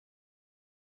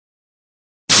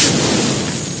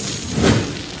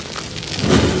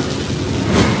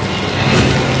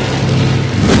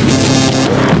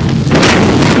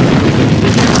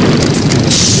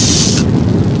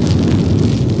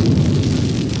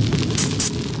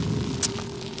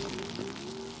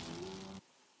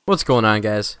What's going on,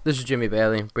 guys? This is Jimmy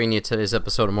Bailey, bringing you today's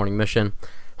episode of Morning Mission.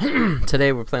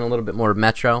 Today we're playing a little bit more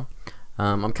Metro.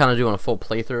 I'm kind of doing a full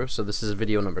playthrough, so this is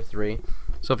video number 3.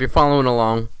 So if you're following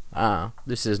along,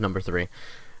 this is number 3.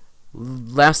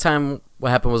 Last time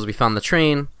what happened was we found the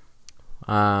train.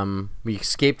 We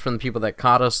escaped from the people that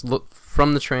caught us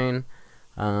from the train,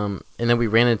 and then we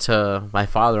ran into my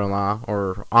father-in-law,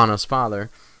 or Anna's father,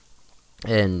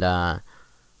 and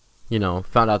you know,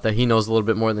 found out that he knows a little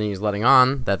bit more than he's letting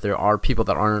on, that there are people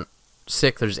that aren't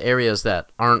sick, there's areas that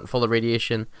aren't full of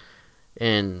radiation,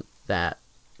 and that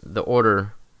the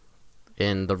order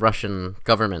and the Russian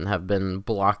government have been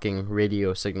blocking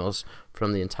radio signals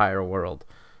from the entire world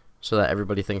so that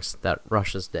everybody thinks that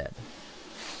Russia's dead.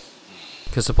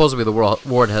 Because supposedly the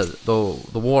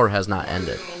war has not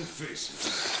ended.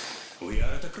 We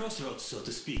are at a crossroads, so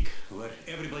to speak, where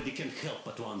everybody can help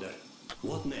but wonder,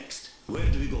 what next? Where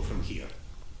do we go from here?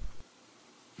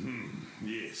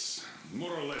 Yes,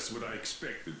 more or less what I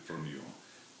expected from you.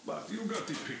 But you got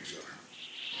the picture.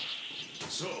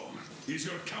 So, is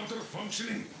your counter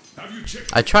functioning? Have you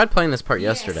checked? I tried playing this part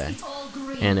yesterday,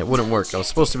 and it wouldn't work. I was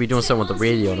supposed to be doing something with the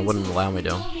radio, and it wouldn't allow me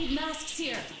to.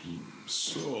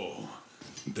 So,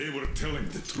 they were telling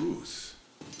the truth.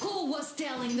 Who was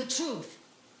telling the truth?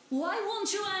 Why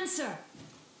won't you answer?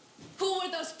 Who were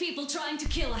those people trying to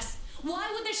kill us?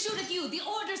 Why would they shoot at you, the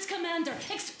Order's commander?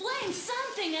 Explain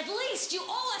something, at least. You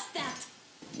owe us that.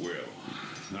 Well,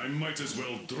 I might as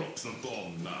well drop the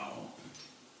bomb now.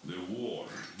 The war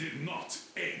did not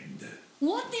end.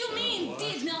 What do you mean,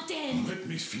 did not end? Let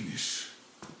me finish.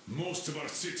 Most of our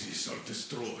cities are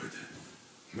destroyed.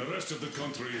 The rest of the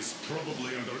country is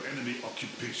probably under enemy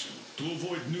occupation. To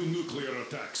avoid new nuclear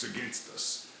attacks against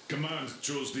us, Command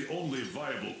chose the only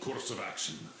viable course of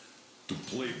action: to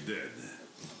play dead.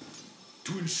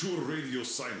 To ensure radio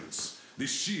silence, the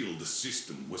SHIELD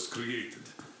system was created.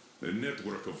 A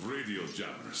network of radio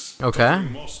jammers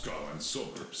covering Moscow and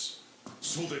suburbs,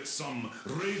 so that some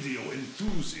radio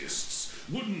enthusiasts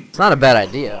wouldn't. It's not a bad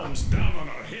idea. Down on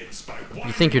our heads by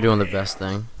You think you're doing the best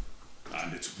thing.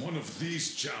 And it's one of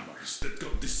these jammers that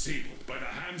got disabled by the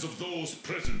hands of those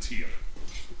present here.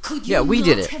 Could you we not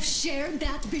did it. have shared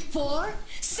that before?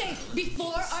 Say,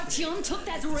 before Artyom took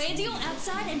that radio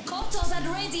outside and caught all that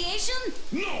radiation?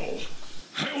 No!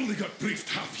 I only got briefed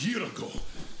half year ago,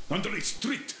 under a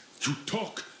strict you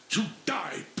talk, you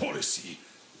die policy.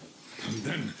 And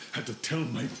then had to tell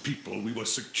my people we were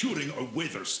securing a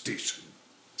weather station.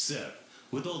 Sir,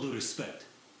 with all due respect,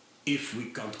 if we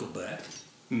can't go back,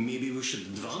 maybe we should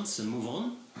advance and move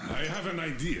on? I have an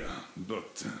idea,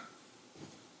 but...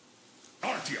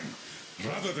 Artyom,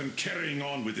 rather than carrying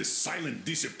on with this silent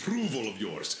disapproval of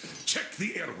yours, check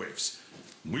the airwaves.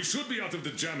 We should be out of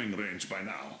the jamming range by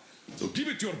now, so give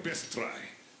it your best try.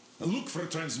 Look for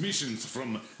transmissions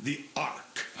from the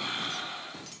Ark.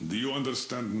 Do you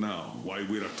understand now why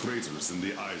we're traitors in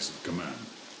the eyes of Command?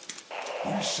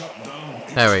 We shut down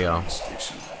a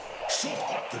station, shot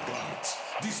up the guards,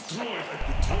 destroyed a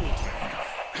patrol train,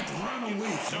 and ran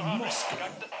away from Moscow.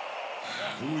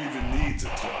 Who even needs a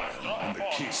trial when the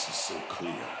case is so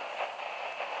clear?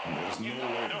 There's no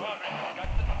way back now.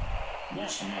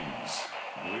 Which means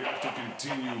we have to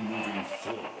continue moving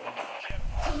forward.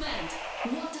 Command,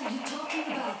 what are you talking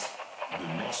about? The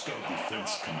Moscow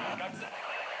Defense Command.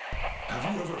 Have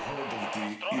you ever heard of the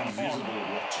Invisible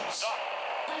Watchers?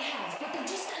 I have, but they're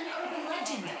just an urban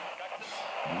legend.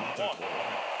 Not at all.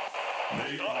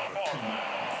 They are Command.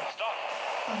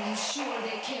 Are you sure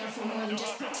they care for more than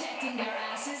just protecting their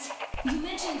asses? You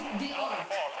mentioned the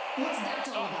Ark. What's that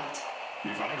all about?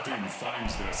 If our team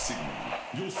finds their signal,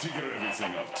 you'll figure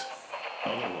everything out.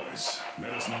 Otherwise,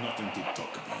 there is nothing to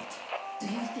talk about. Do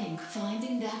you think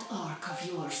finding that Ark of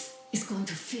yours is going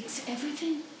to fix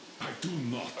everything? I do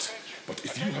not. But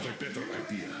if you have a better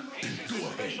idea, then go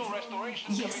ahead.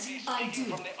 Yes, I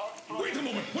do. Wait a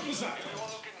moment, what was that? Everyone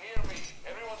who can hear me,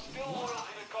 everyone still loyal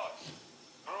to the cause.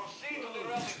 Proceed to the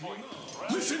rally point.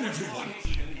 Listen, everyone. Is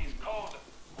code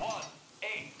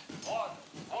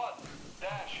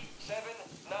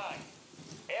 1811-79.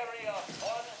 Area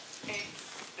 18.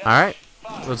 Alright,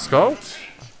 let's go.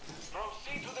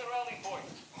 Proceed to the rally point.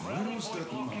 Where was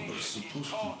that number supposed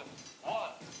to Code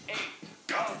 18.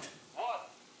 Got it.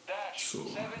 So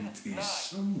it is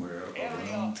somewhere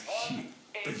around here.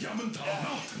 The Yamantau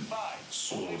Mountain.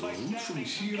 So the route from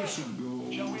here should go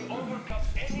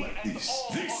like this.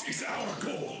 This is our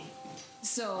goal.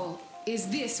 So, is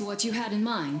this what you had in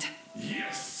mind?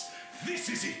 Yes, this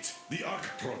is it. The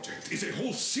Ark project is a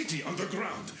whole city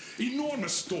underground.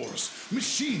 Enormous stores,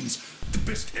 machines, the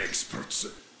best experts.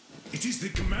 It is the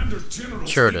Commander General's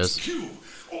Sure it is. HQ.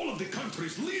 All of the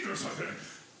country's leaders are there.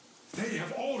 They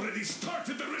have already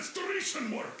started the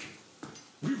restoration work.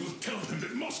 We will tell them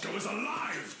that Moscow is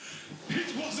alive.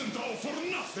 It wasn't all for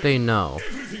nothing. They know.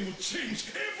 Everything will change.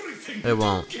 Everything. They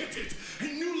won't. You get it. A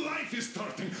new life is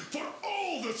starting for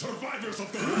all the survivors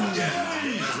of the By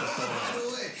the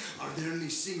way, are there any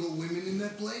single women in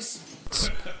that place?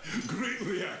 Great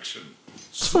reaction.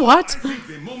 What? I think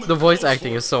the moment The voice calls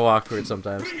acting for- is so awkward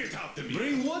sometimes. Bring it out to me.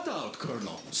 Bring what out,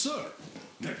 Colonel? Sir.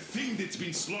 That thing that's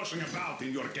been sloshing about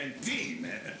in your canteen.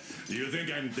 You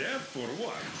think I'm deaf or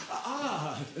what?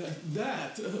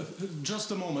 That.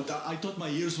 Just a moment. I thought my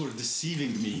ears were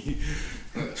deceiving me.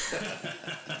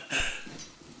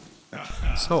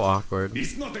 So awkward.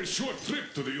 It's not a short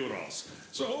trip to the Urals,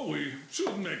 so we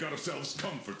should make ourselves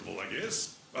comfortable, I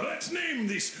guess. Let's name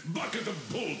this bucket of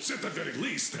bolts at the very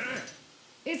least, eh?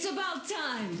 It's about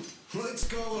time. Let's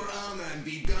go around and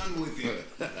be done with it.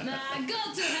 Nah,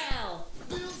 go to hell.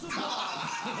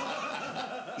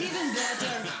 Even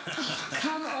better.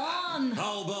 Come on.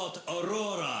 How about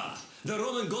Aurora? The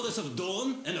Roman goddess of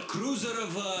dawn and a cruiser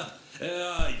of,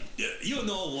 you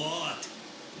know what?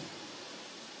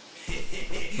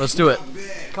 Let's do it. Not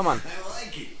bad. Come on. I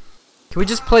like it. Can we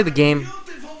just play the game?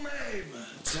 Beautiful name.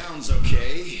 Sounds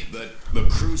okay, but the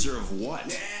cruiser of what?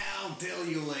 Yeah, I'll tell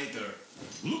you later.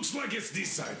 Looks like it's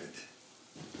decided.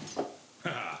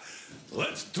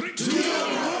 Let's drink to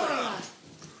Aurora.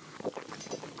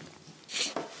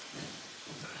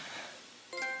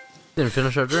 Didn't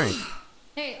finish our drink.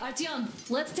 Hey, Artyom,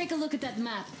 let's take a look at that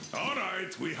map. All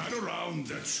right, we had a round.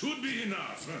 That should be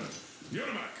enough.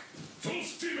 Yermak, full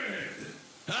steam ahead.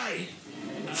 Hi.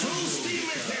 Full steam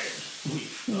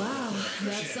ahead. Wow,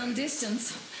 that's some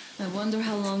distance. I wonder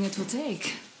how long it will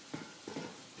take.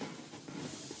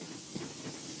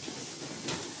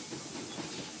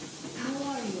 How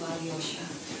are you, Alyosha?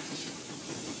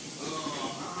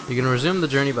 You can resume the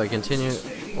journey by continue to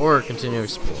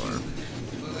explore.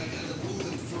 But I got a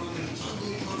bullet from an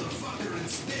ugly motherfucker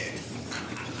instead.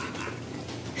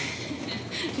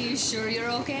 You sure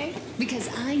you're okay? Because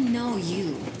I know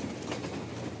you.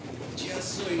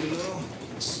 Just so you know,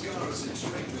 scars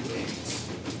attract the ladies.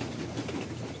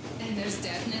 And there's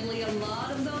definitely a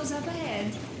lot of those up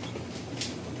ahead.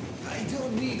 I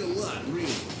don't need a lot,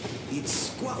 really. It's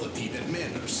quality that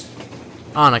matters.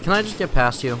 Anna, can I just get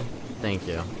past you? Thank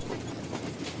you.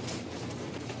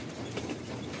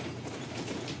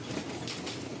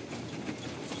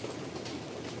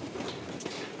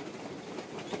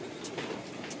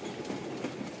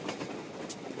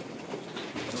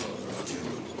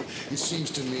 It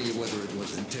seems to me, whether it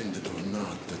was intended or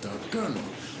not, that our colonel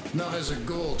now has a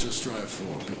goal to strive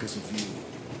for because of you.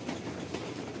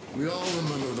 We all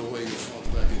remember the way you fought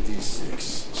back in D6,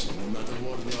 so no matter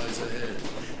what lies ahead,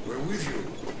 we're with you.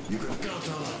 You can count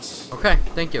on us. Okay,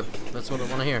 thank you. That's what I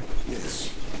want to hear. Yes.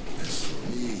 As for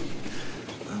me,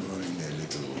 I'm running a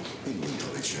little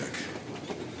inventory check.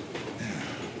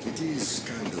 It is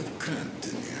kind of cramped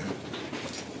in here.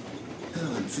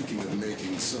 I'm thinking of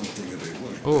making something of a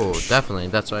workbench. Oh, definitely.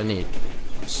 That's what I need.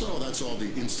 So that's all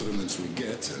the instruments we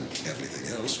get, and everything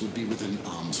else would be within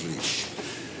arm's reach.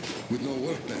 With no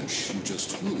workbench, you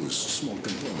just lose small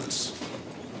components.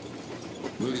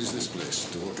 We'll use this place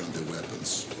to work on the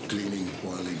weapons. Cleaning,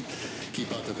 oiling,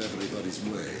 keep out of everybody's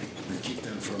way, and keep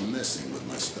them from messing with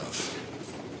my stuff.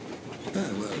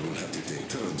 Well, we'll have to take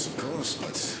turns, of course,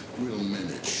 but we'll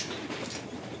manage.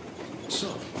 So,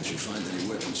 if you find any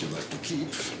weapons you'd like to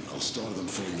keep, I'll store them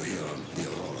for you here on the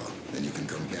Aurora, and you can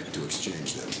come back to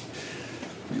exchange them.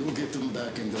 You'll get them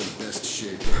back in their best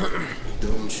shape ever.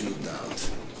 Don't you doubt.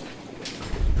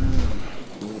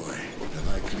 Boy, have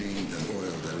I cleaned and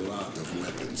oiled a lot of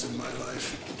weapons in my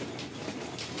life.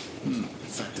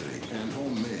 Factory and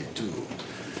homemade, too.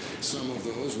 Some of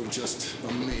those were just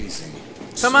amazing.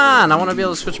 Come on, I want to be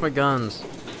able to switch my guns.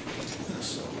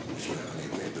 So, if you have any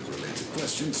weapon-related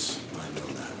questions, I know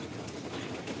that.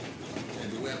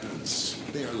 And weapons,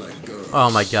 they are like girls. Oh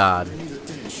my god. They need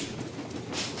attention.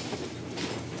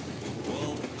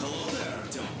 Well, hello there,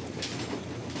 Tom.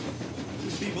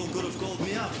 People could have called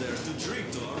me up there to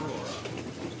drink to Aurora.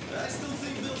 I still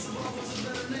think Beelzebub was a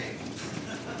better name.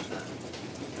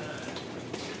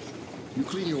 You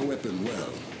clean your weapon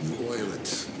well. You oil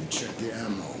it. You check the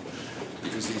ammo.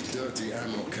 Because these dirty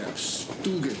ammo caps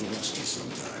do get rusty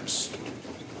sometimes.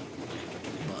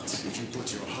 But if you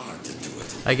put your heart into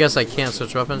it, I guess I can't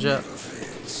switch weapons yet. never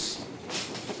fails.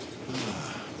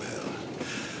 Well,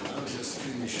 I'll just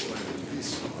finish oiling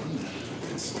this one.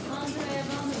 Then start. Andrei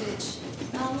Ivanovich,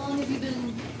 how long have you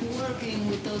been working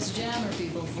with those jammer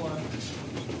people for?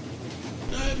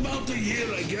 About a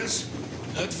year, I guess.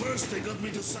 At first, they got me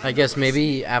to sign I guess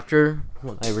maybe after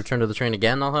I return to the train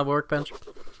again, I'll have a workbench.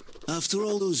 After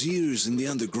all those years in the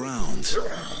underground,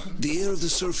 the air of the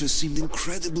surface seemed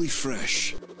incredibly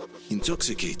fresh,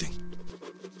 intoxicating.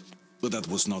 But that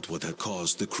was not what had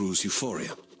caused the crew's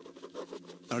euphoria.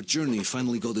 Our journey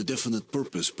finally got a definite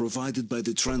purpose provided by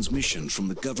the transmission from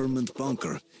the government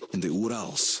bunker in the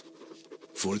Urals.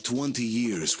 For 20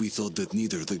 years, we thought that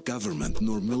neither the government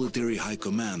nor military high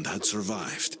command had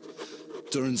survived.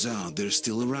 Turns out they're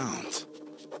still around.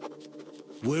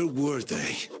 Where were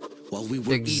they while we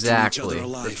were eating each other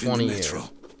alive in the metro?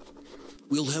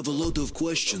 We'll have a lot of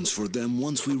questions for them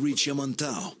once we reach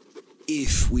Yamantau,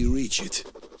 if we reach it.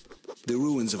 The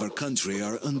ruins of our country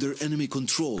are under enemy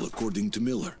control, according to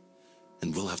Miller,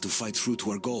 and we'll have to fight through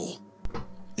to our goal.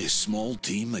 A small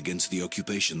team against the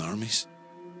occupation armies?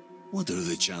 What are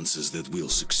the chances that we'll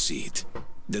succeed?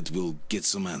 That we'll get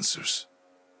some answers?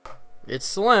 It's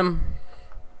slim.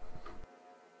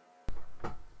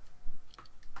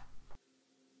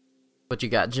 But you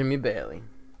got Jimmy Bailey.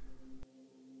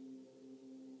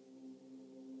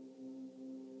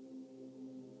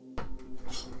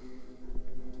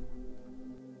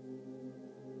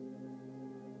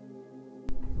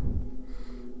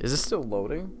 Is this still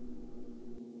loading?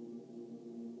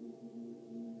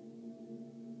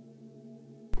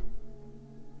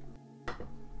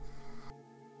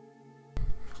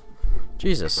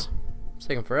 Jesus, it's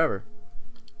taking forever.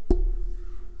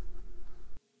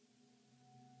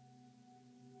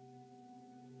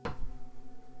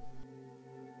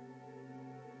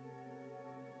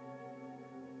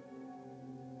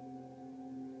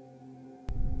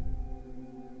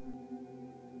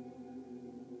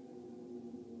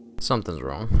 Something's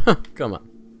wrong. Come on.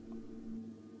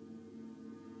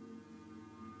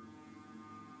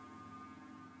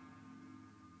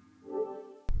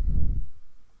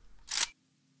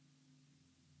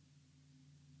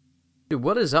 Dude,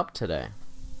 what is up today?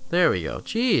 There we go.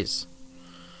 Jeez.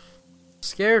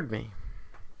 Scared me.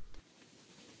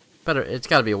 Better, it's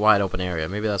gotta be a wide open area.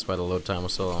 Maybe that's why the load time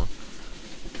was so long.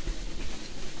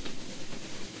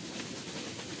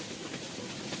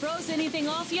 Froze anything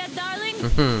off yet, darling?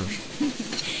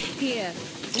 Here,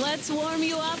 let's warm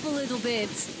you up a little bit.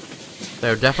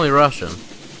 They're definitely Russian.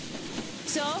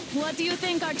 So, what do you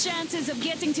think our chances of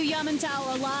getting to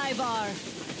Yamantau alive are?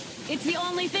 It's the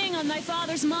only thing on my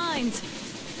father's mind.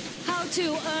 How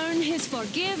to earn his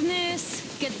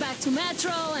forgiveness, get back to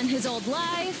Metro and his old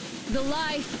life, the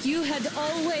life you had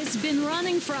always been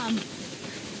running from.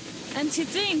 And to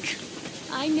think,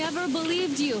 I never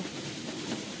believed you.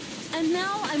 And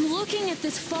now I'm looking at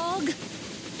this fog,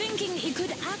 thinking it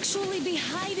could actually be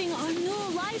hiding our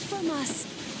new life from us.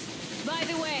 By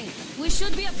the way, we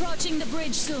should be approaching the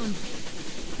bridge soon.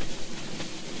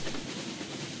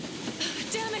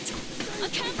 Damn it! A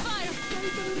campfire!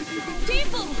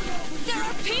 People! There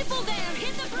are people there!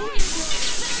 Hit the bridge!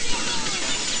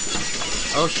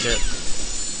 Oh shit.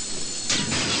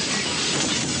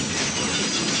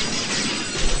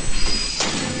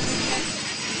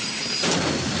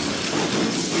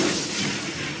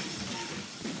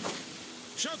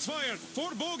 Shots fired!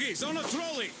 4 bogies on a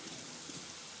trolley!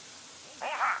 All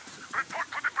hands, report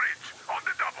to the bridge, on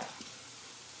the double.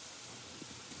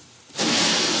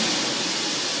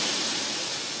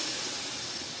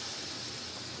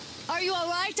 Are you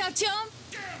alright, Artyom?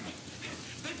 Damn!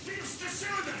 They pierced the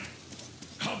cylinder!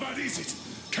 How bad is it?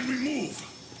 Can we move?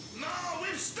 No,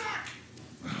 we're stuck!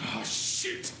 Ah,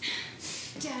 shit!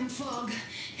 Damn fog.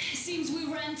 Seems we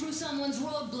ran through someone's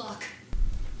roadblock.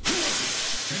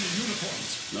 Any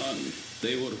uniforms? None.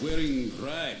 They were wearing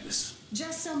rags.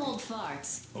 Just some old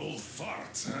farts. Old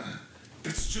farts, huh?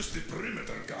 That's just the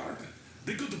perimeter guard.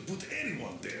 They could have put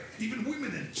anyone there, even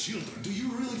women and children. Do you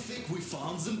really think we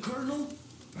found them, Colonel?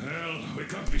 Well, we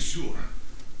can't be sure.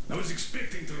 I was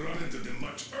expecting to run into them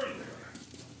much earlier.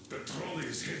 The trolley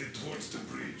is headed towards the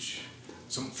bridge.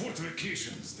 Some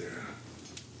fortifications there.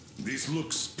 This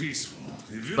looks peaceful.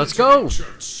 A village Let's go! and a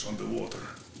church on the water.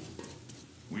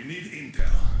 We need intel.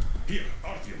 Here,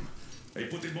 Artyom. I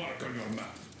put a mark on your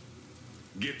map.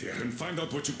 Get there and find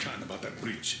out what you can about that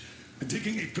bridge.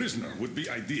 Taking a prisoner would be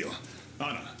ideal.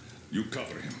 Anna, you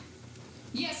cover him.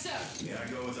 Yes, sir. Yeah, I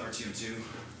go with Artyom too.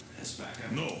 As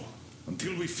backup. No.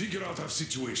 Until we figure out our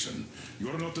situation, you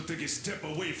are not to take a step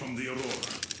away from the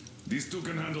Aurora. These two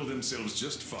can handle themselves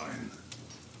just fine.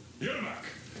 Yermak,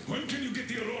 when can you get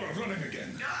the Aurora running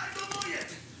again? I don't know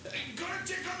yet. Gotta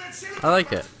check on that cylinder. I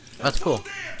like it. That's cool. Full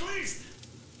day at least.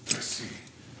 I see.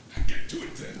 Get to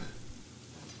it then.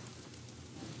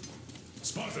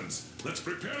 Spartans, Let's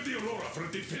prepare the Aurora for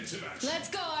a defensive action. Let's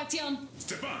go, Artyom.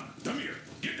 Stepan, Damir,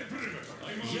 get the perimeter.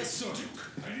 Yes, sir.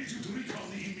 Duke, I need you to recon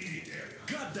the immediate area.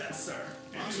 Got that, sir.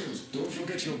 Don't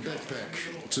forget your backpack.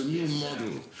 It's a new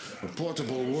model, a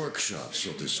portable workshop,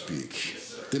 so to speak.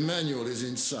 The manual is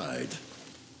inside.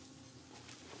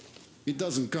 It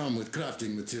doesn't come with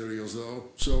crafting materials, though,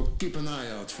 so keep an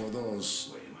eye out for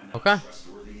those. Okay.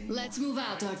 Let's move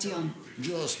out, Artyom.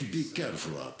 Just be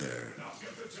careful out there.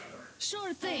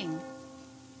 Sure thing.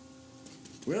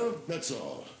 Well, that's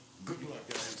all. Good luck,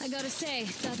 guys. I gotta say,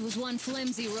 that was one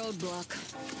flimsy roadblock.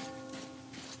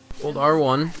 Old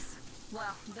R1.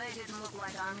 Well, they didn't look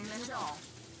like army men at all.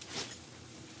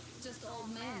 Just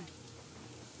old men.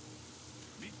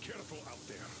 Be careful out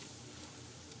there.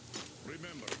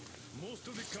 Remember, most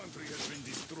of the country has been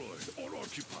destroyed or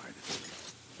occupied.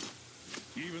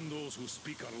 Even those who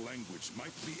speak our language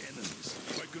might be enemies,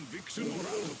 by conviction or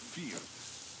out of fear.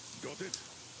 Got it?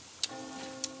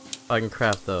 I can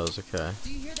craft those, okay.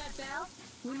 Do you hear that bell?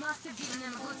 We must have given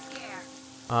them a good scare.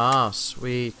 Ah,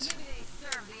 sweet. Maybe they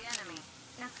served the enemy,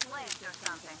 enslaved or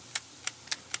something.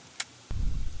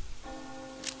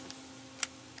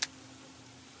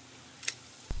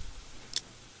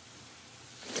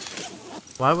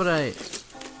 Why would I...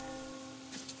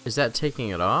 Is that taking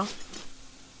it off?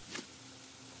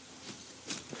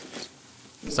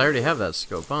 'Cause I already have that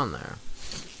scope on there.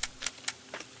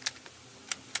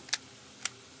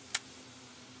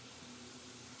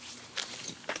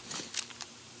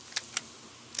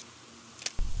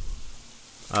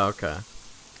 Oh, okay.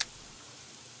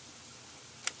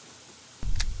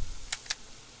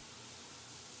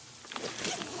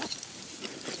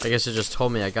 I guess it just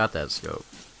told me I got that scope.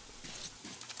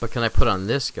 But can I put on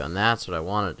this gun? That's what I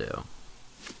want to do.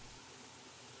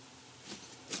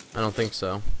 I don't think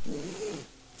so.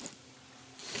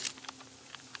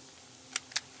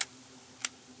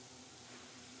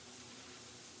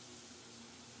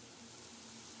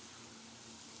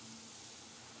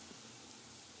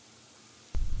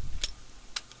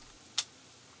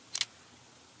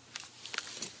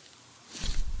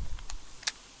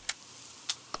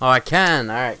 Oh, I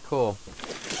can! Alright, cool.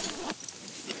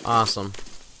 Awesome.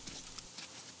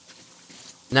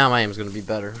 Now my aim's gonna be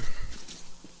better.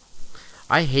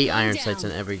 I hate iron sights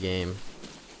in every game.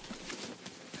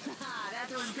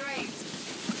 That was great.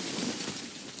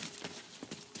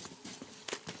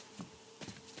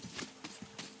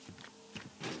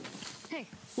 Hey,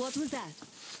 what was that?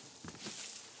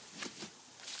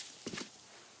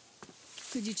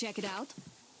 Could you check it out?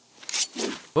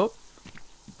 Oh.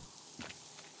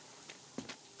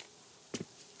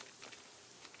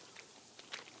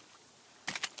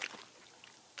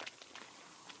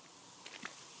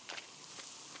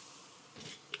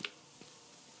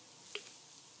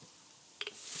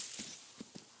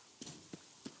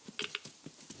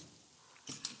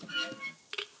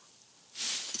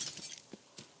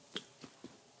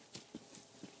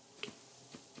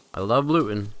 I love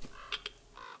looting.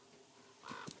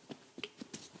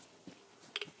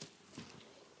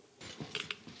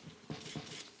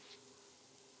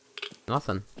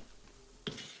 Nothing.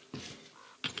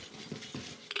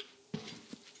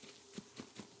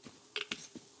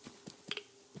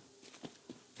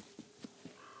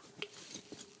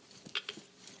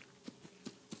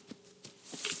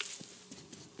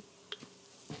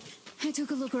 I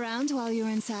took a look around while you were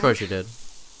inside. Of course you did.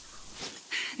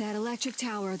 That electric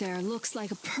tower there looks like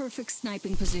a perfect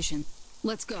sniping position.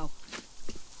 Let's go.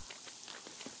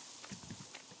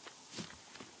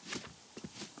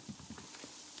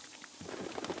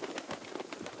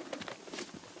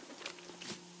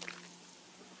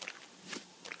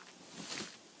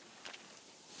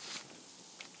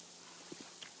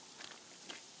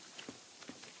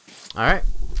 Alright.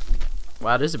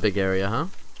 Wow, it is a big area, huh?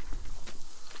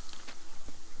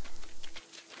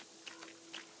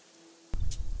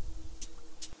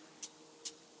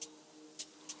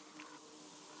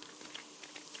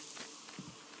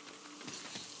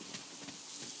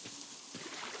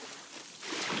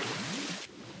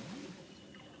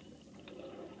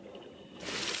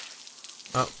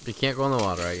 Oh, you can't go in the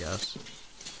water, I guess.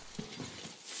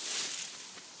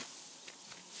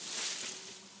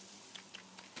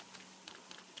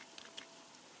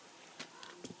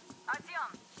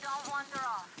 Artyom, don't wander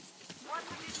off. What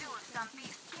would you do if some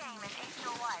beast came and ate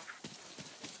your wife?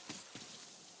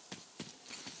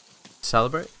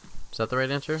 Celebrate? Is that the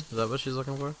right answer? Is that what she's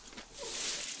looking for?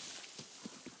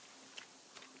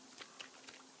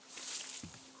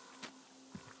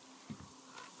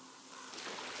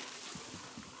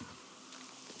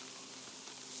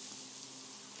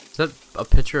 Is that a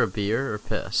pitcher of beer or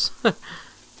piss?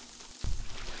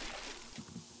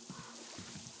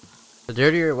 The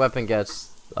dirtier your weapon gets.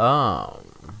 Oh.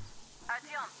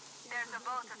 Artyom, there's a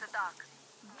boat at the dock.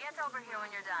 Get over here when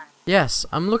you're done. Yes,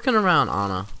 I'm looking around,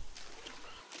 Anna.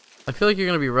 I feel like you're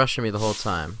gonna be rushing me the whole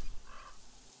time.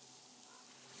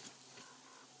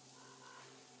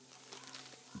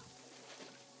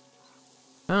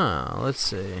 Oh, let's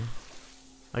see.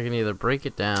 I can either break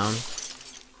it down.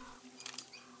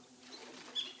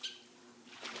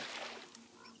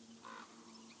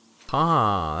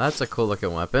 Ah, that's a cool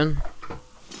looking weapon.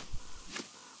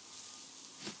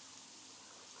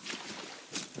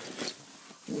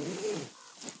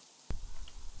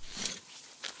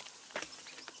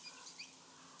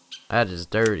 That is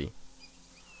dirty.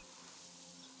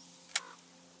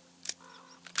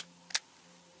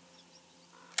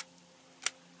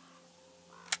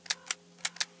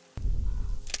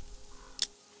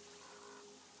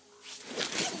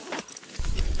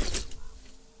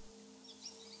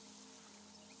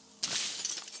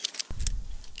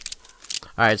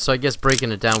 Alright, so I guess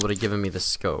breaking it down would have given me the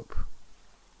scope.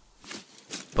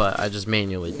 But I just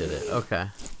manually did it. Okay.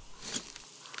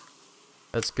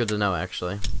 That's good to know,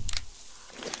 actually.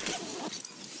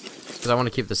 Because I want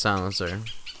to keep the silencer.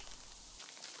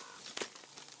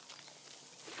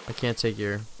 I can't take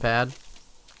your pad.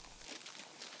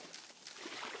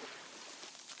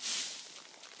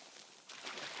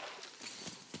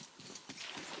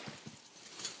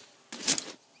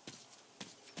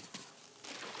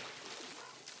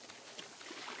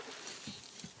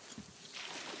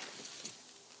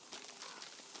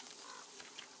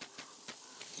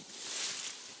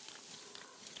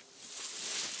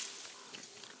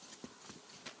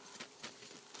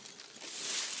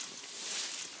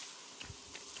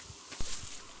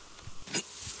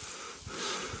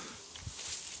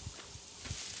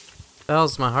 What the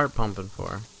hell's my heart pumping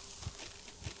for?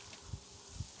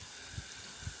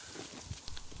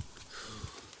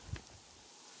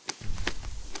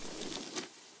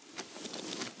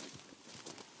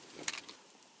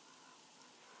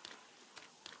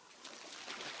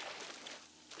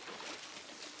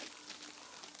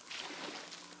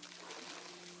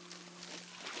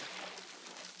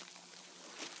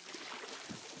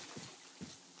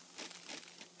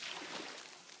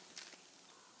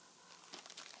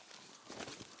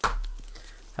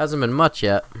 Hasn't been much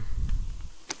yet.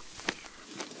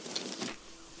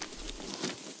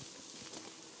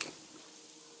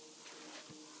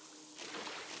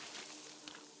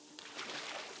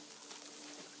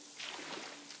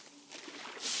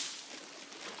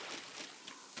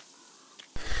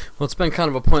 Well, it's been kind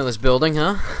of a pointless building,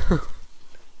 huh?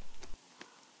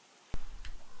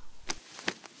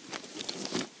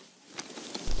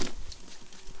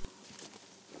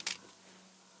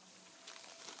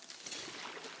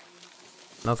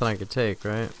 Nothing I could take,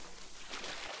 right?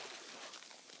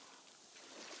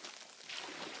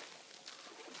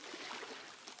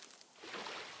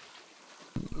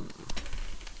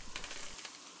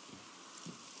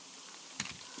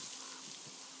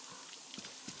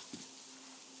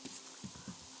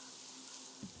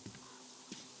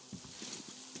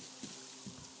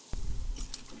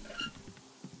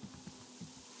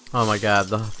 Oh my god,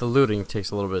 the looting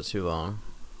takes a little bit too long.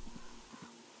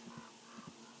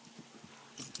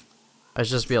 I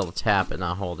should just be able to tap it,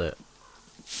 not hold it.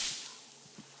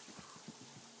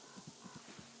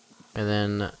 And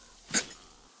then...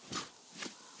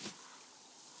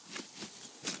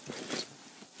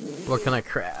 what can I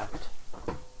craft?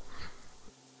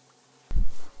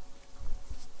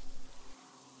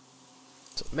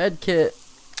 So, med kit.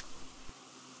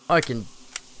 Oh, I can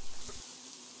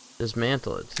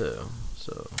dismantle it too,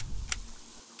 so...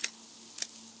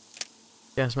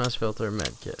 gas mask filter,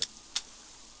 med kit.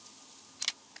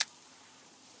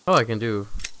 Oh, I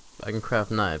can craft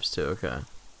knives too, okay.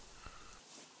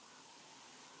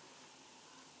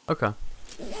 Okay.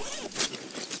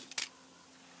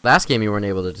 Last game you weren't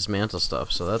able to dismantle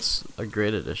stuff, so that's a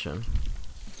great addition.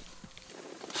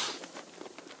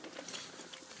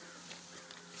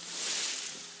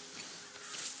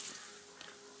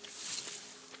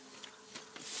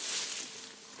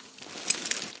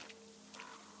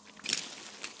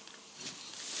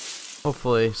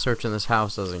 Hopefully, searching this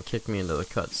house doesn't kick me into the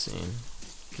cutscene,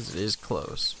 because it is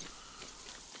close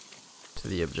to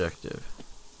the objective.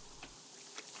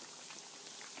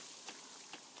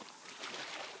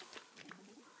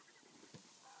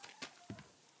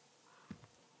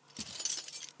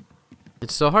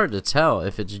 It's so hard to tell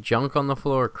if it's junk on the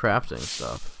floor or crafting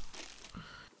stuff.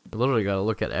 You literally gotta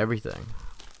look at everything.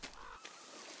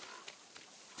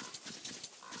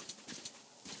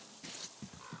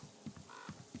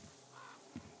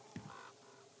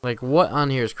 Like, what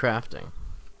on here is crafting?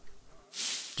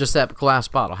 Just that glass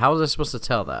bottle. How was I supposed to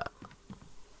tell that?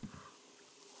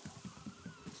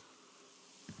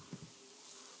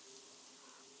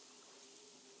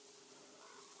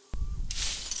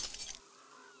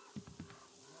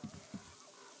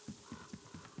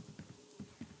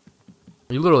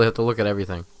 You literally have to look at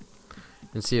everything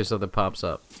and see if something pops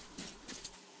up.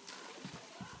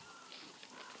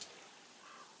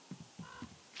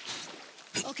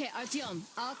 Okay, Artyom,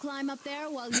 I'll climb up there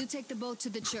while you take the boat to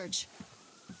the church.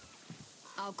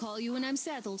 I'll call you when I'm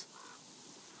settled.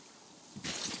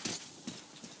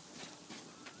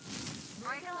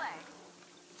 Break a leg.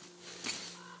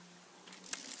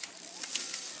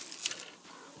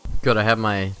 Good, I have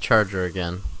my charger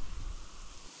again.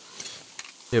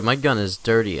 Dude, my gun is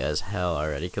dirty as hell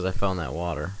already because I fell in that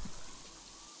water.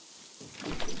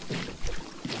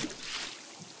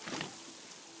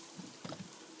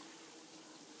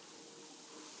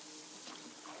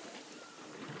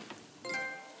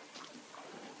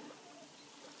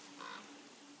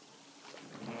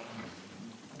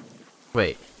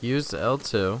 Wait, use the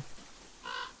L2.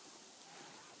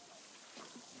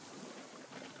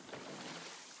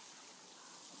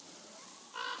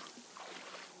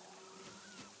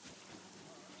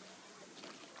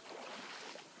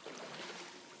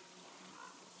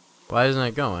 Why isn't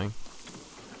it going?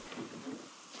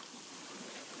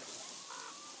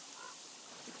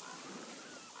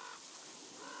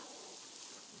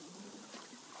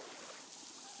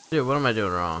 Dude, what am I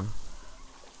doing wrong?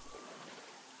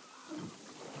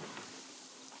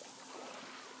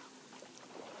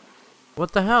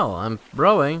 What the hell? I'm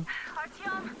rowing.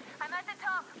 Artyom, I'm at the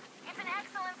top. It's an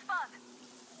excellent spot.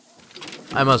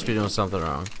 I must be doing something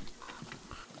wrong.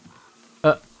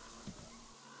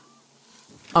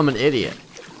 I'm an idiot.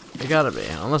 I gotta be.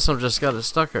 Unless I'm just got it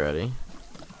stuck already.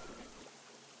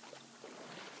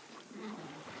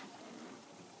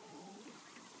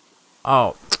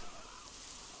 Oh.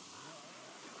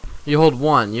 You hold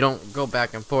 1. You don't go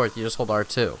back and forth. You just hold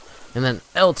R2. And then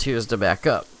L2 is to back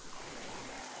up.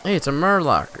 Hey, it's a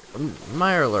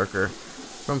Mirelurker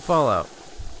from Fallout.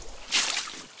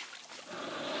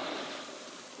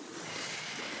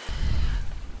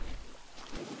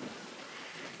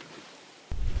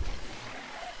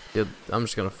 Dude, I'm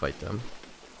just gonna fight them.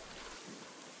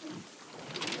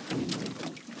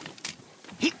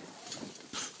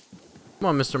 Come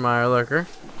on, Mr. Mirelurker.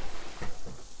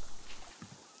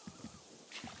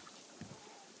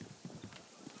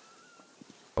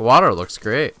 The water looks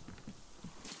great.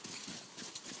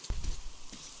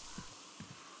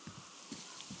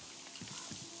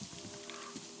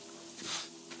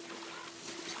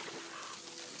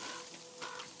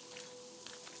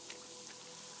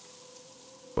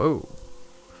 Whoa.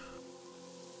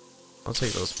 I'll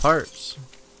take those parts.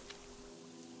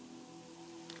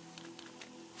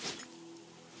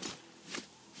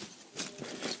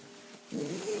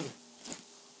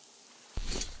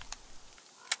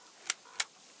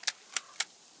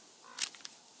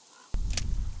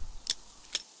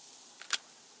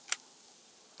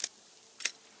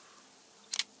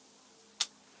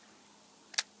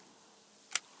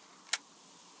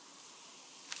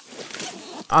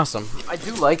 Awesome. I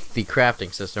do like the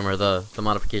crafting system or the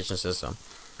modification system.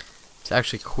 It's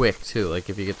actually quick too. Like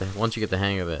if you get the once you get the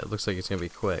hang of it, it looks like it's gonna be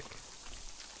quick.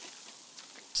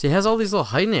 See, it has all these little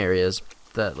hiding areas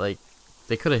that like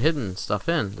they could have hidden stuff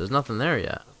in. There's nothing there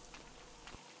yet.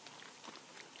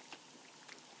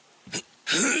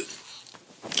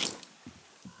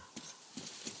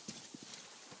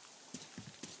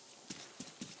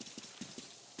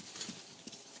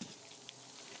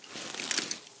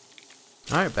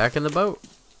 Alright, back in the boat.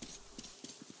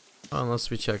 Oh, unless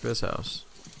we check this house.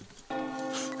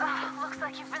 Looks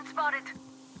like you've been spotted.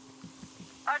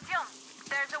 Artyom,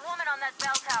 there's a woman on that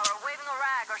bell tower waving a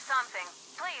rag or something.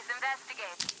 Please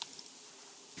investigate.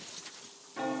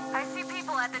 I see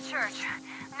people at the church.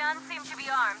 None seem to be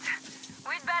armed.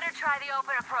 We'd better try the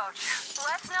open approach.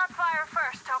 Let's not fire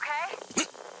first, okay?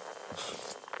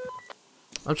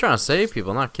 I'm trying to save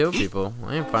people, not kill people.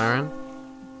 I ain't firing.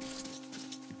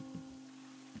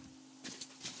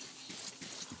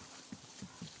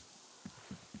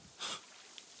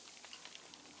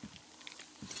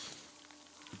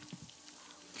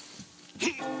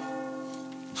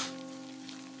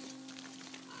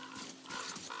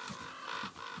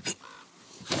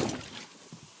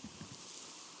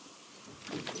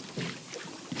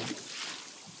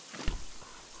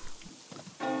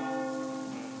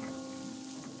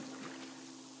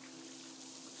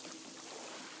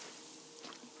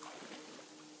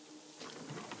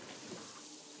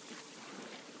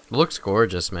 Looks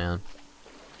gorgeous, man.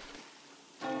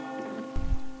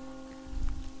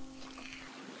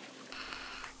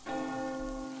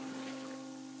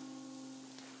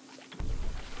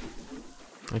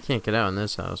 I can't get out in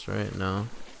this house, right? No.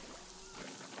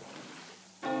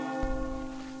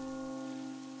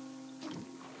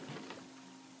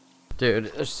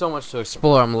 Dude, there's so much to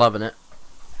explore. I'm loving it.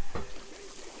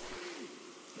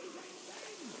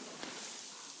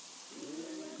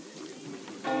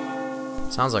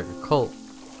 Sounds like a cult.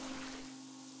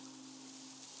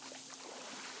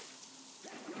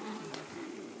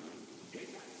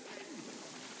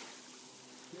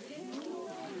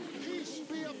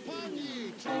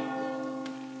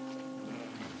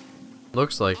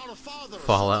 Looks like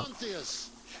Fallout. Has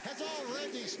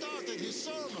already started his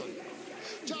sermon.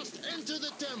 Just enter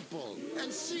the temple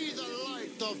and see the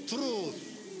light of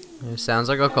truth. It sounds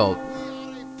like a cult. We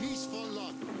are a peaceful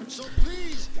lot, so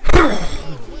please keep your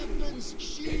weapons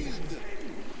sheathed.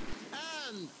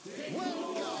 And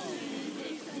welcome.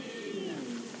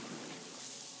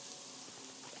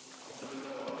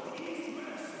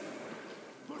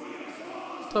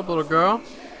 What's up, little girl?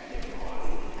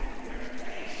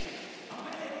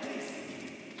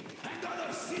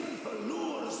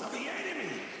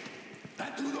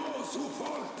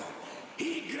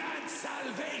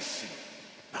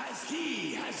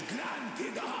 He has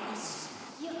granted us.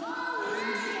 You're all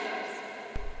murderers.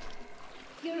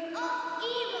 You're all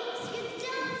evils. You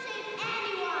don't save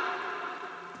anyone.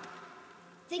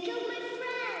 They killed my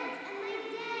friends and my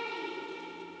daddy.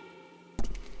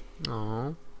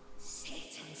 Aww.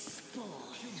 Satan's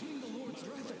spawn. The Lord's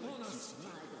wrath upon us.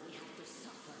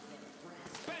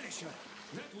 Banish her.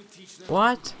 That would teach them.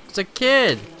 What? It's a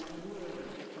kid.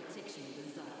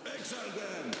 Exile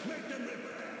them. Make them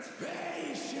repent.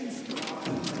 Patience,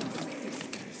 brothers and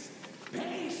sisters.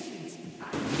 Patience.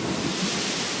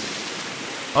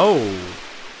 Oh.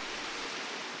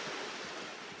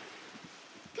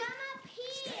 Come up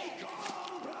here. Stay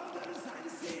calm, brothers and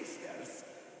sisters.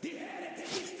 The heretic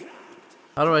is trapped.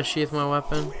 How do I sheath my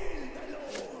weapon?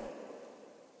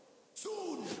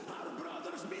 Soon, our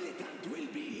brothers militant will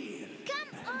be here.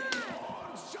 Come And the on.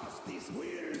 Lord's justice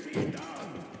will be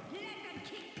done. Let them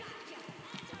kick gotcha.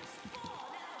 That's our spawn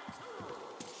now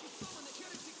too. She summoned the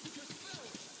heretics to her spell.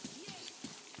 Yes.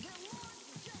 The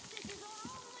Lord's justice is our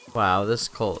only. Wow, this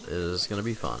cult is gonna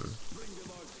be fun.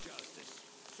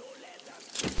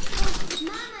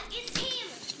 Mama, it's him.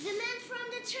 The man from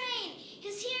the train.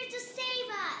 He's here to save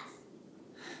us.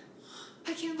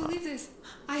 I can't believe this.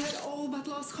 I had all but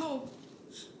lost hope.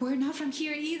 We're not from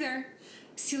here either.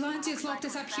 Silantius locked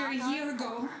us up here a year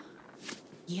ago.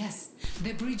 Yes,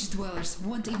 the bridge dwellers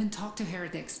won't even talk to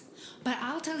heretics. But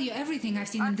I'll tell you everything I've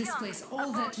seen in this place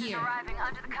all that year. Arriving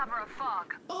under the cover of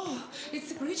fog. Oh,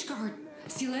 it's the bridge guard.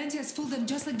 Silantius fooled them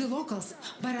just like the locals.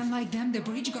 But unlike them, the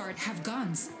bridge guard have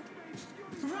guns.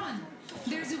 Run!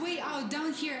 There's a way out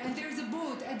down here and there's a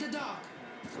boat at the dock.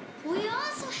 We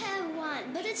also have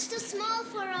one, but it's too small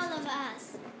for all of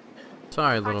us.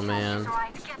 Sorry, little man.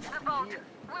 Right, get to the boat.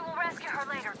 We will rescue her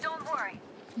later. Don't worry.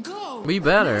 Go! We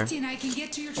better. Nasty and I can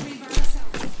get to your train by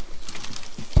ourselves.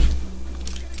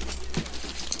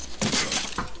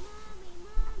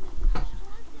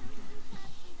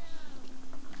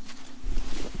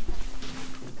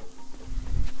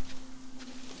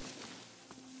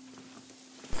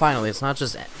 Finally, it's not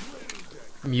just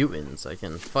mutants. I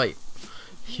can fight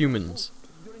humans.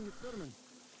 During the sermon.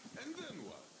 And then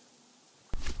what?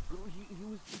 He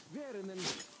was there and then he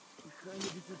kind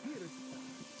of disappeared. And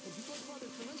because Father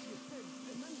Silencio said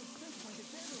the man was sent by the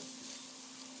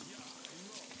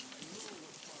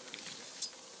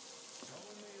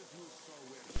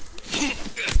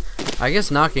devil. I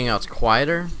guess knocking out's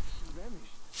quieter.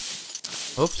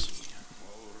 Oops.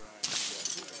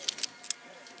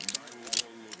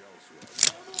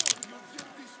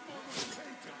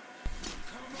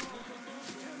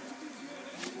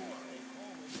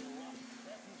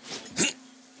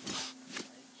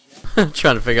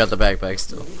 Trying to figure out the backpack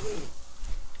still.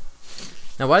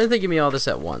 Now, why did they give me all this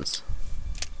at once?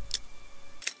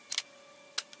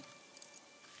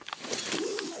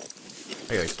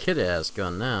 I got a kid-ass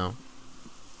gun now.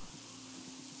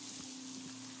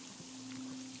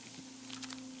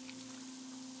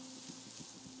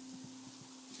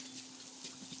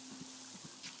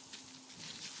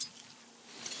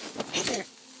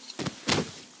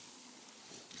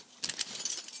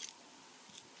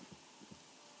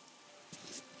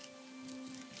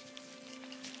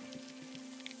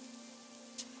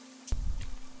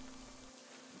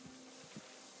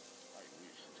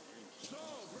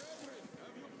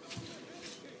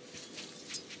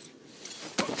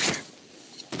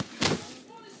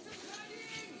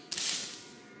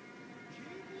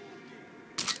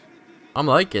 I'm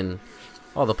liking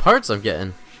all the parts I'm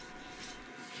getting.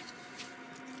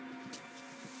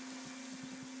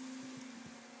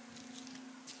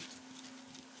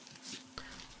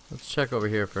 Let's check over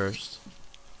here first.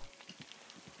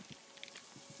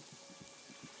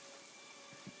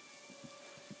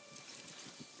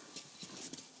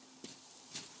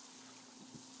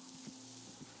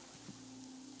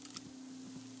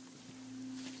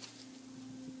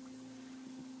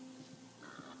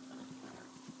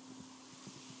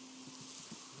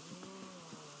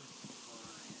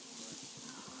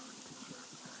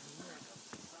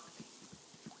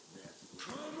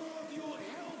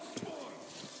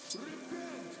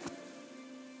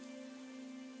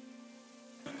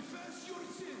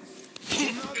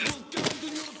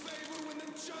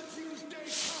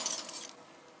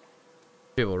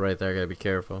 People right there, gotta be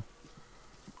careful.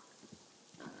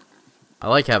 I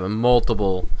like having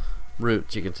multiple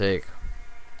routes you can take.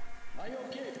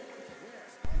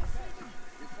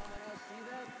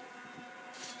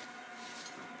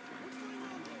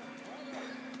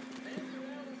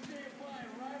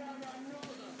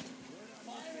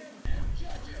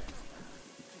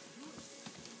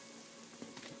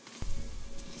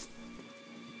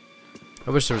 I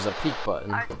wish there was a peek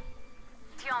button.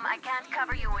 Artyom, I can't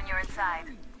cover you when you're inside.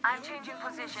 I'm changing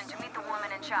position to meet the woman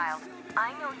and child.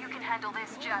 I know you can handle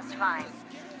this just fine.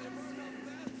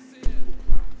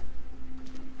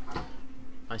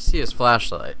 I see his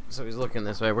flashlight, so he's looking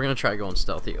this way. We're gonna try going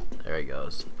stealthy. There he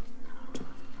goes.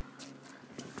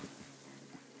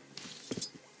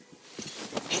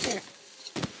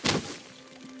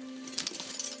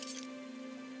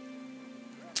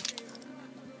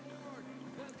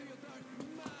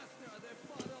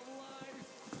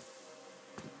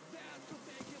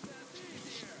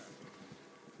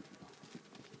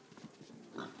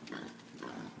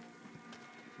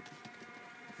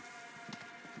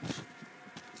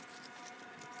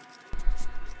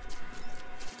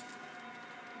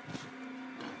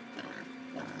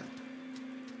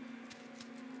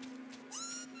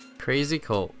 Crazy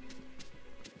cult.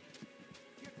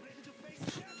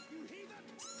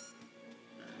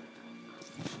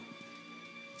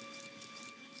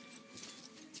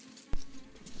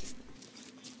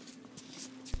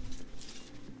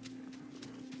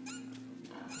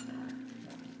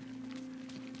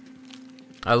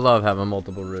 I love having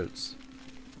multiple routes.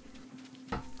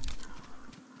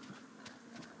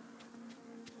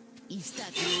 Is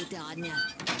that you, Danya?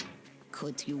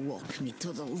 Could you walk me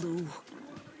to the loo?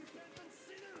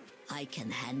 I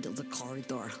can handle the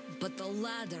corridor, but the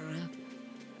ladder...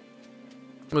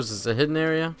 Was this a hidden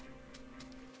area?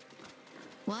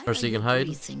 Why Or so you can hide?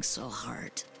 breathing so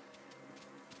hard?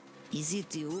 Is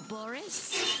it you,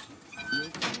 Boris? You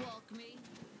can walk me.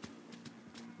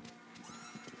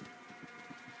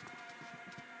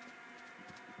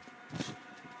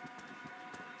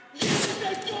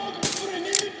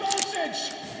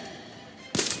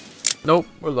 Nope,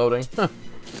 we're loading.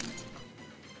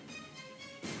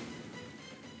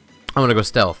 I'm gonna go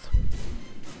stealth.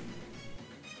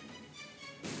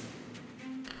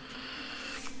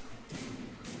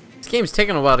 This game's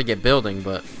taking a while to get building,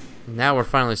 but now we're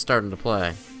finally starting to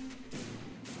play.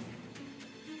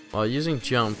 While using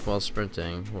jump while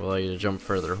sprinting will allow you to jump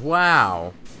further.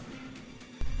 Wow!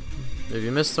 If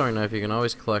you miss throwing knife, you can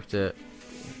always collect it.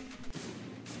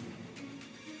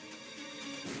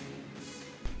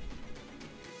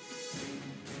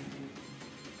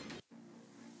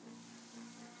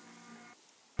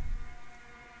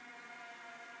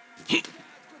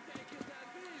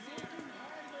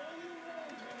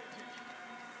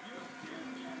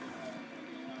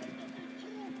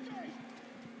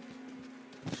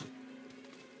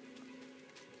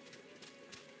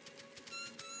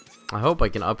 I hope I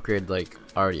can upgrade, like,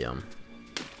 Artyom.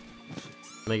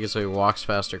 Make it so he walks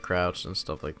faster, crouched, and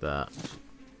stuff like that.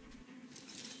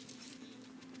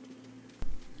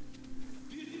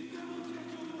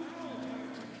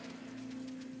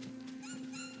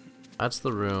 That's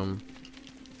the room.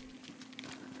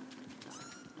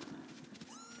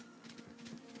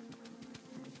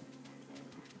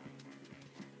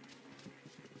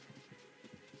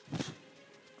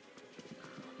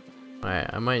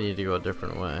 Alright, I might need to go a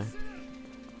different way.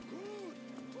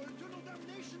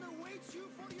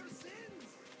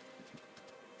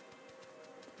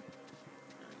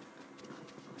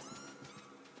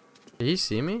 Did he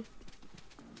see me?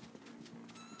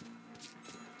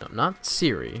 No, not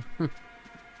Siri.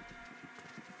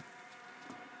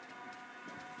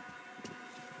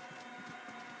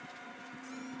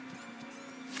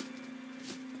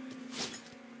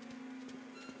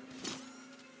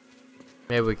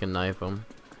 Maybe we can knife him.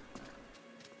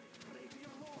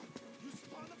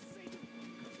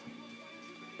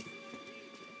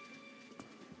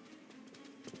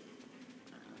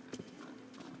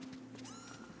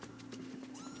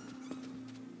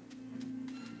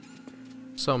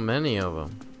 So many of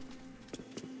them.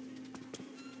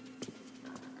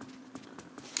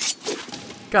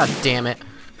 God damn it.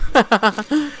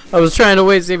 I was trying to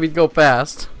wait to see if he'd go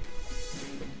past.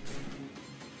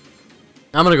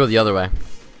 I'm gonna go the other way.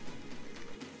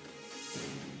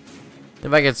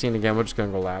 If I get seen again, we're just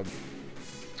gonna go loud.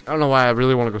 I don't know why I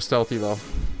really want to go stealthy though.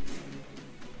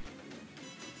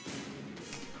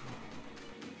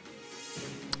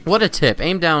 What a tip.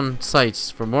 Aim down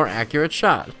sights for more accurate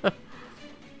shot.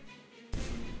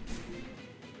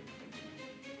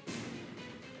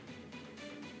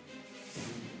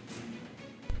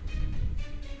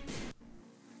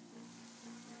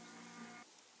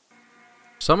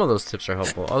 Some of those tips are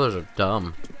helpful, others are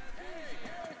dumb.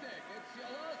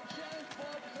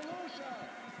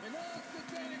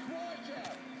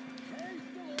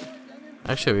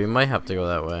 Actually, we might have to go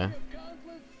that way.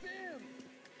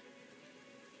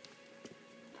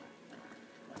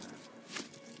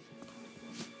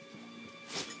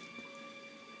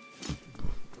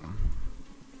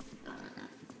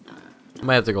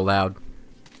 Might have to go loud.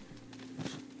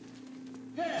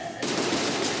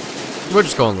 We're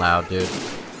just going loud, dude.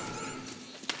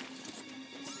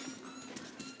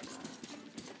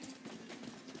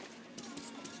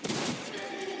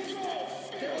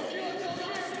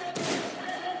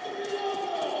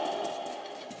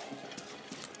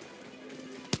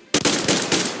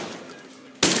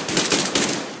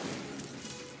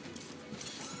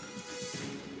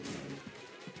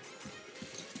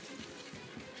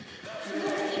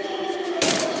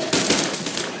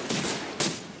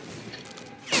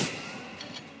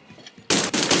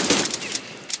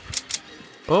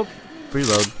 Oh,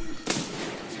 reload.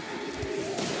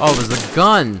 Oh, it was the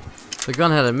gun. The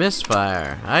gun had a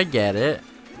misfire. I get it.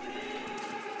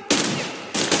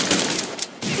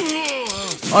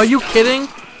 Are you kidding?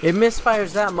 It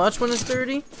misfires that much when it's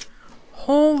 30?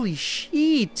 Holy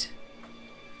shit.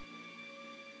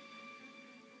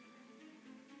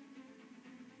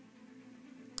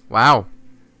 Wow.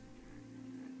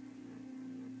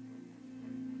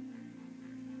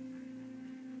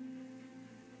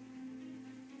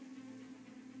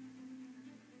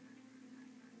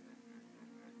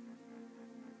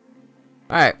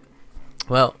 Alright.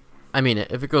 Well, I mean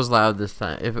it. If it goes loud this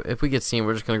time, if we get seen,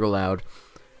 we're just gonna go loud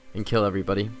and kill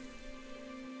everybody.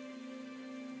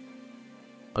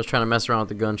 I was trying to mess around with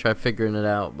the gun, try figuring it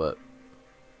out, but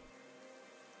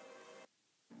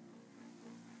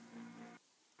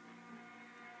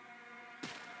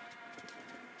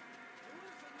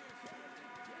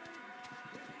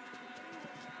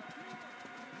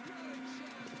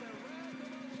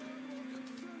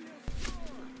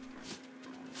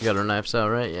you got our knives out,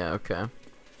 right? Yeah, okay.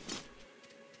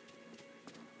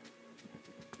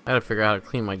 I gotta figure out how to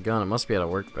clean my gun. It must be at a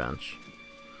workbench.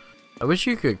 I wish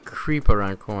you could creep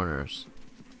around corners.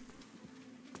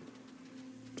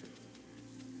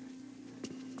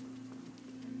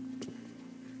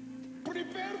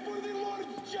 Prepare for the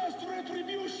Lord's just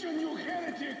retribution, you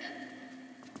heretic!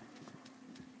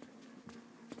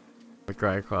 The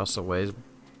guy across the way is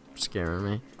scaring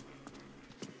me.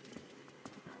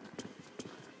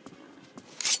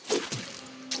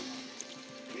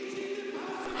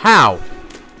 How?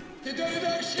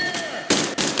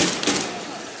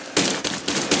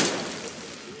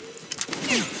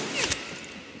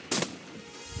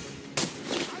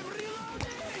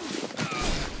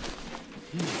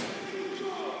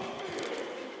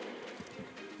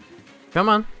 Come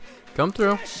on, come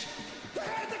through.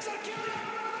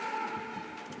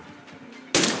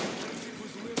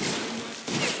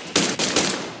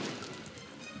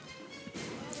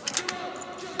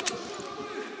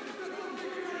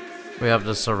 We have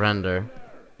to surrender.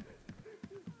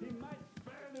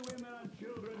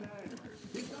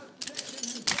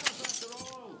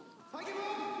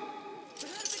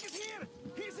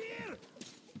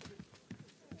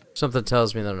 Something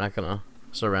tells me they're not gonna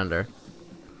surrender.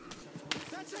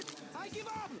 That's it. I give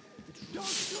up. Don't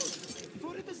shoot.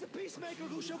 For it is the peacemaker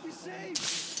who shall be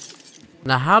saved.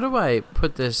 Now, how do I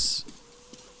put this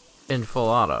in full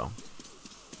auto?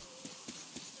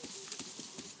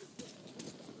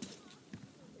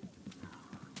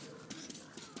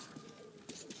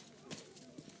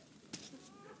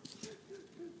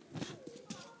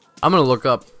 I'm gonna look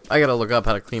up. I gotta look up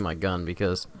how to clean my gun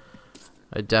because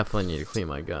I definitely need to clean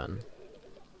my gun.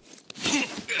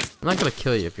 I'm not gonna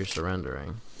kill you if you're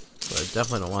surrendering, but I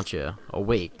definitely don't want you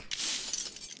awake.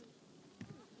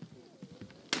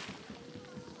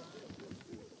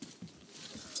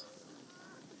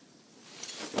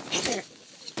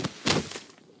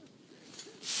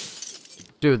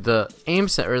 Dude, the aim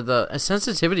set or the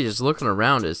sensitivity just looking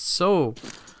around is so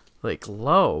like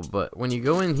low, but when you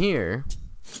go in here,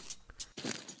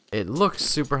 it looks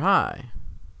super high.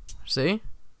 See?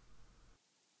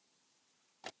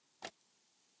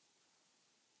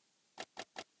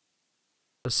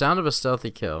 The sound of a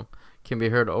stealthy kill can be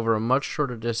heard over a much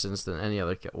shorter distance than any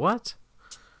other kill. What?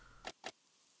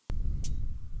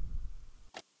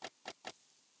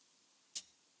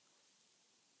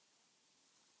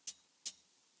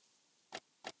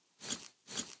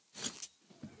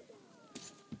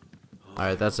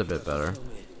 Alright, that's a bit better.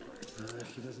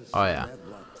 Oh yeah.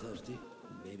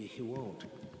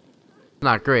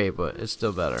 Not great, but it's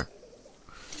still better.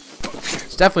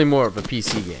 It's definitely more of a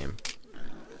PC game.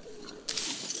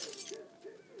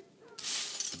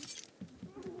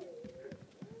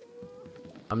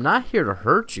 I'm not here to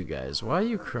hurt you guys. Why are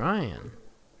you crying?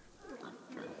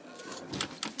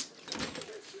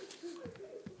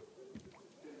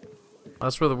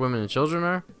 That's where the women and children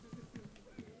are?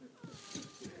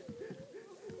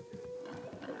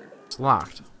 It's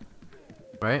locked.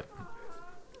 Right?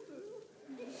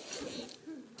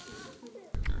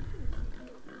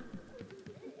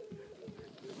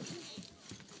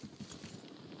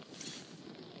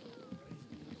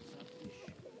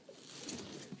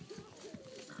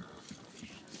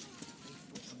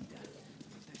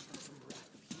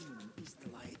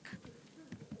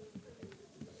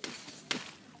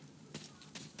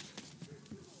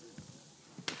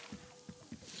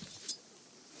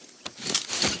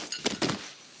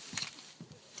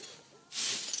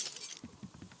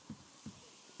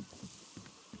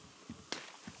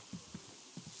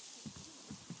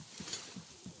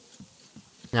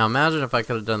 Now imagine if I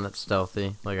could have done that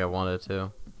stealthy like I wanted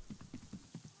to.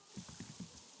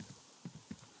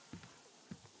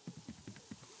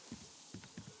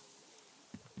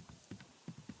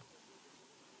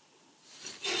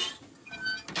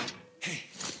 Hey,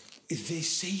 if they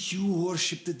say you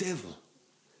worship the devil,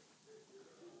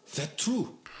 that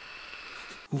true?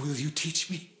 Will you teach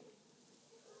me?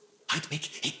 I'd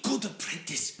make a good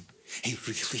apprentice. A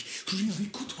really, really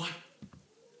good one.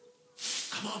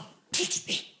 Come on, teach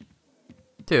me.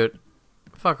 Dude,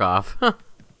 fuck off.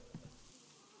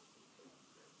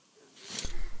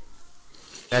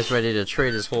 Guy's ready to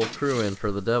trade his whole crew in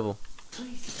for the devil.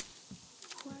 Please,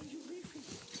 why are you leaving?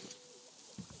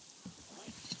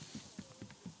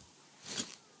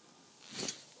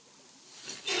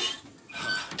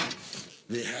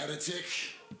 The heretic?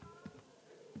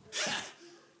 Ha!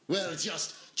 Well,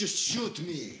 just shoot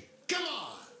me. Come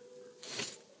on!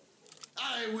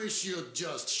 I wish you'd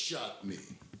just shot me.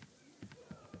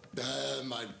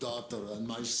 My daughter and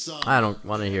my son. I don't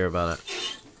want to hear about it.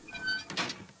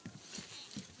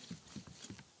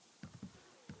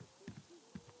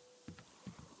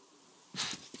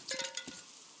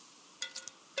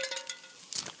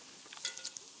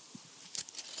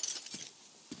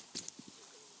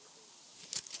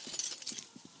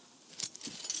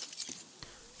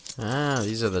 Ah,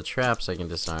 these are the traps I can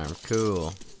disarm.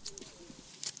 Cool.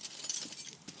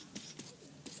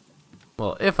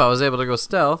 Well, if I was able to go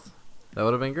stealth, that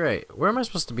would have been great. Where am I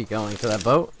supposed to be going? To that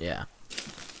boat? Yeah.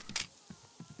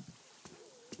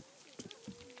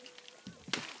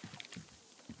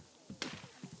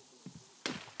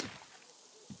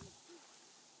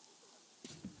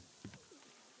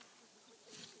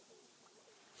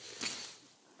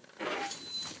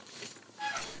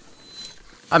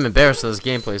 I'm embarrassed of this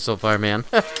gameplay so far, man.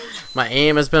 My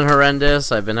aim has been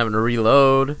horrendous. I've been having to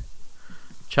reload.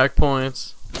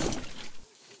 Checkpoints.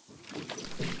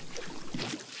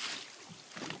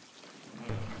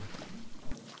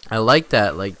 I like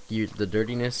that, like, the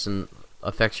dirtiness and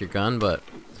affects your gun, but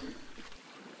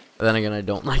then again, I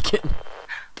don't like it.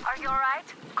 Are you alright?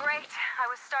 Great. I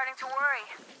was starting to worry.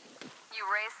 You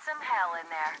raised some hell in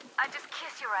there. I just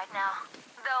kiss you right now.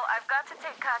 Though I've got to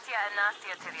take Katya and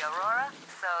Nastya to the Aurora,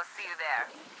 so see you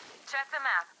there. Check the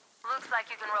map. Looks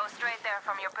like you can row straight there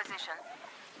from your position.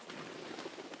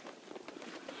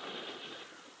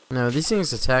 No, these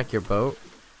things attack your boat.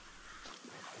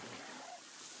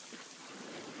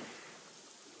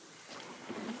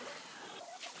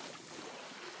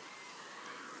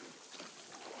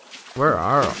 Where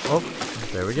are... Oh,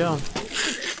 there we go.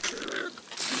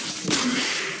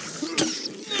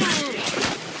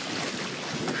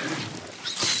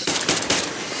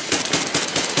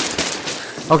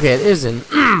 Okay, it is in...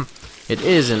 it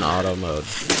is in auto mode.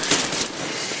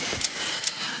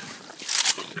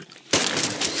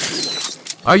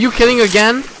 Are you kidding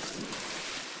again?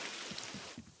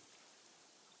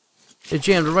 It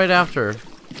jammed right after.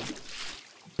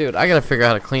 Dude, I gotta figure out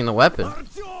how to clean the weapon.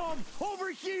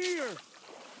 Over here!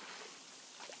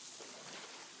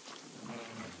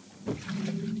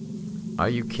 Are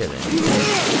you kidding?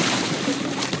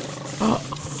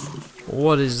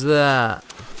 What is that?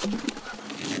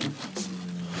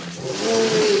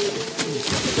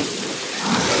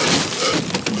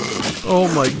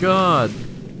 Oh my god.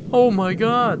 Oh my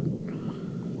god.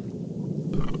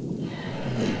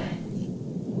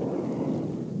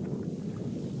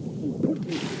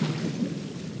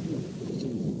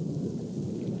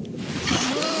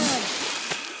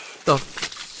 The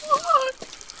fuck?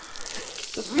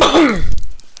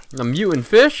 A mutant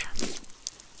fish?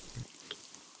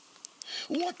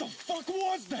 What the fuck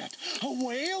was that? A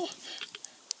whale?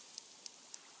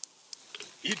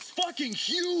 It's fucking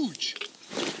huge!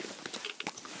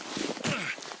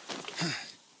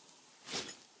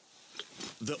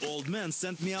 The old man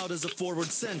sent me out as a forward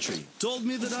sentry. Told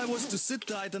me that I was to sit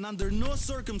tight and under no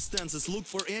circumstances look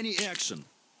for any action.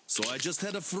 So I just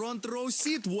had a front row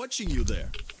seat watching you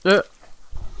there.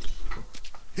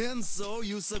 And so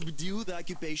you subdue the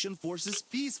occupation forces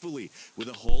peacefully with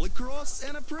a holy cross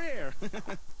and a prayer.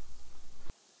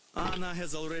 Anna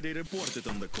has already reported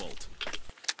on the cult.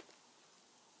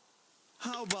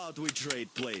 How about we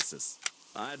trade places?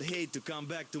 I'd hate to come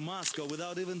back to Moscow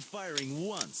without even firing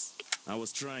once. I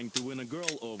was trying to win a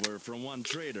girl over from one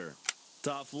trader.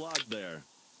 Tough luck there.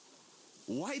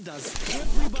 Why does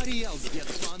everybody else get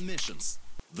fun missions?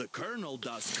 The colonel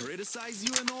does criticize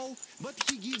you and all, but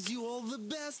he gives you all the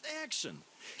best action.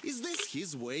 Is this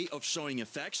his way of showing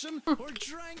affection or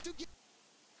trying to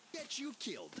get you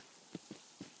killed?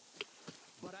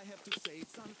 But I have to say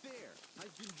it's unfair.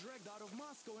 I've been dragged out of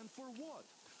Moscow, and for what?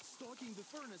 Stalking the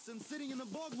furnace and sitting in a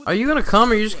bog with... Are you gonna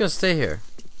come or are you just gonna stay here?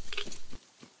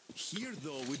 Here,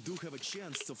 though, we do have a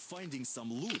chance of finding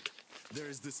some loot. There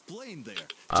is this plane there.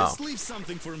 Oh. Just leave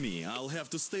something for me. I'll have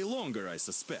to stay longer, I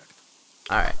suspect.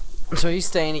 Alright. So he's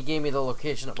staying, he gave me the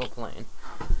location of a plane.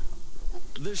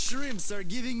 The shrimps are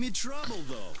giving me trouble,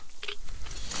 though.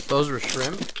 Those were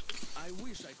shrimp? I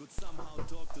wish I could somehow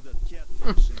talk to that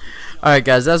catfish. Alright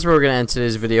guys, that's where we're gonna end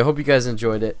today's video. Hope you guys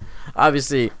enjoyed it.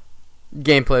 Obviously,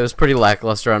 gameplay was pretty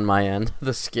lackluster on my end,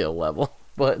 the skill level.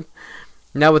 But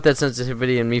now with that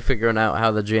sensitivity and me figuring out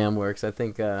how the jam works, I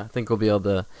think we'll be able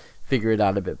to figure it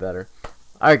out a bit better.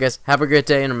 Alright guys, have a great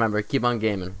day, and remember, keep on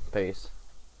gaming. Peace.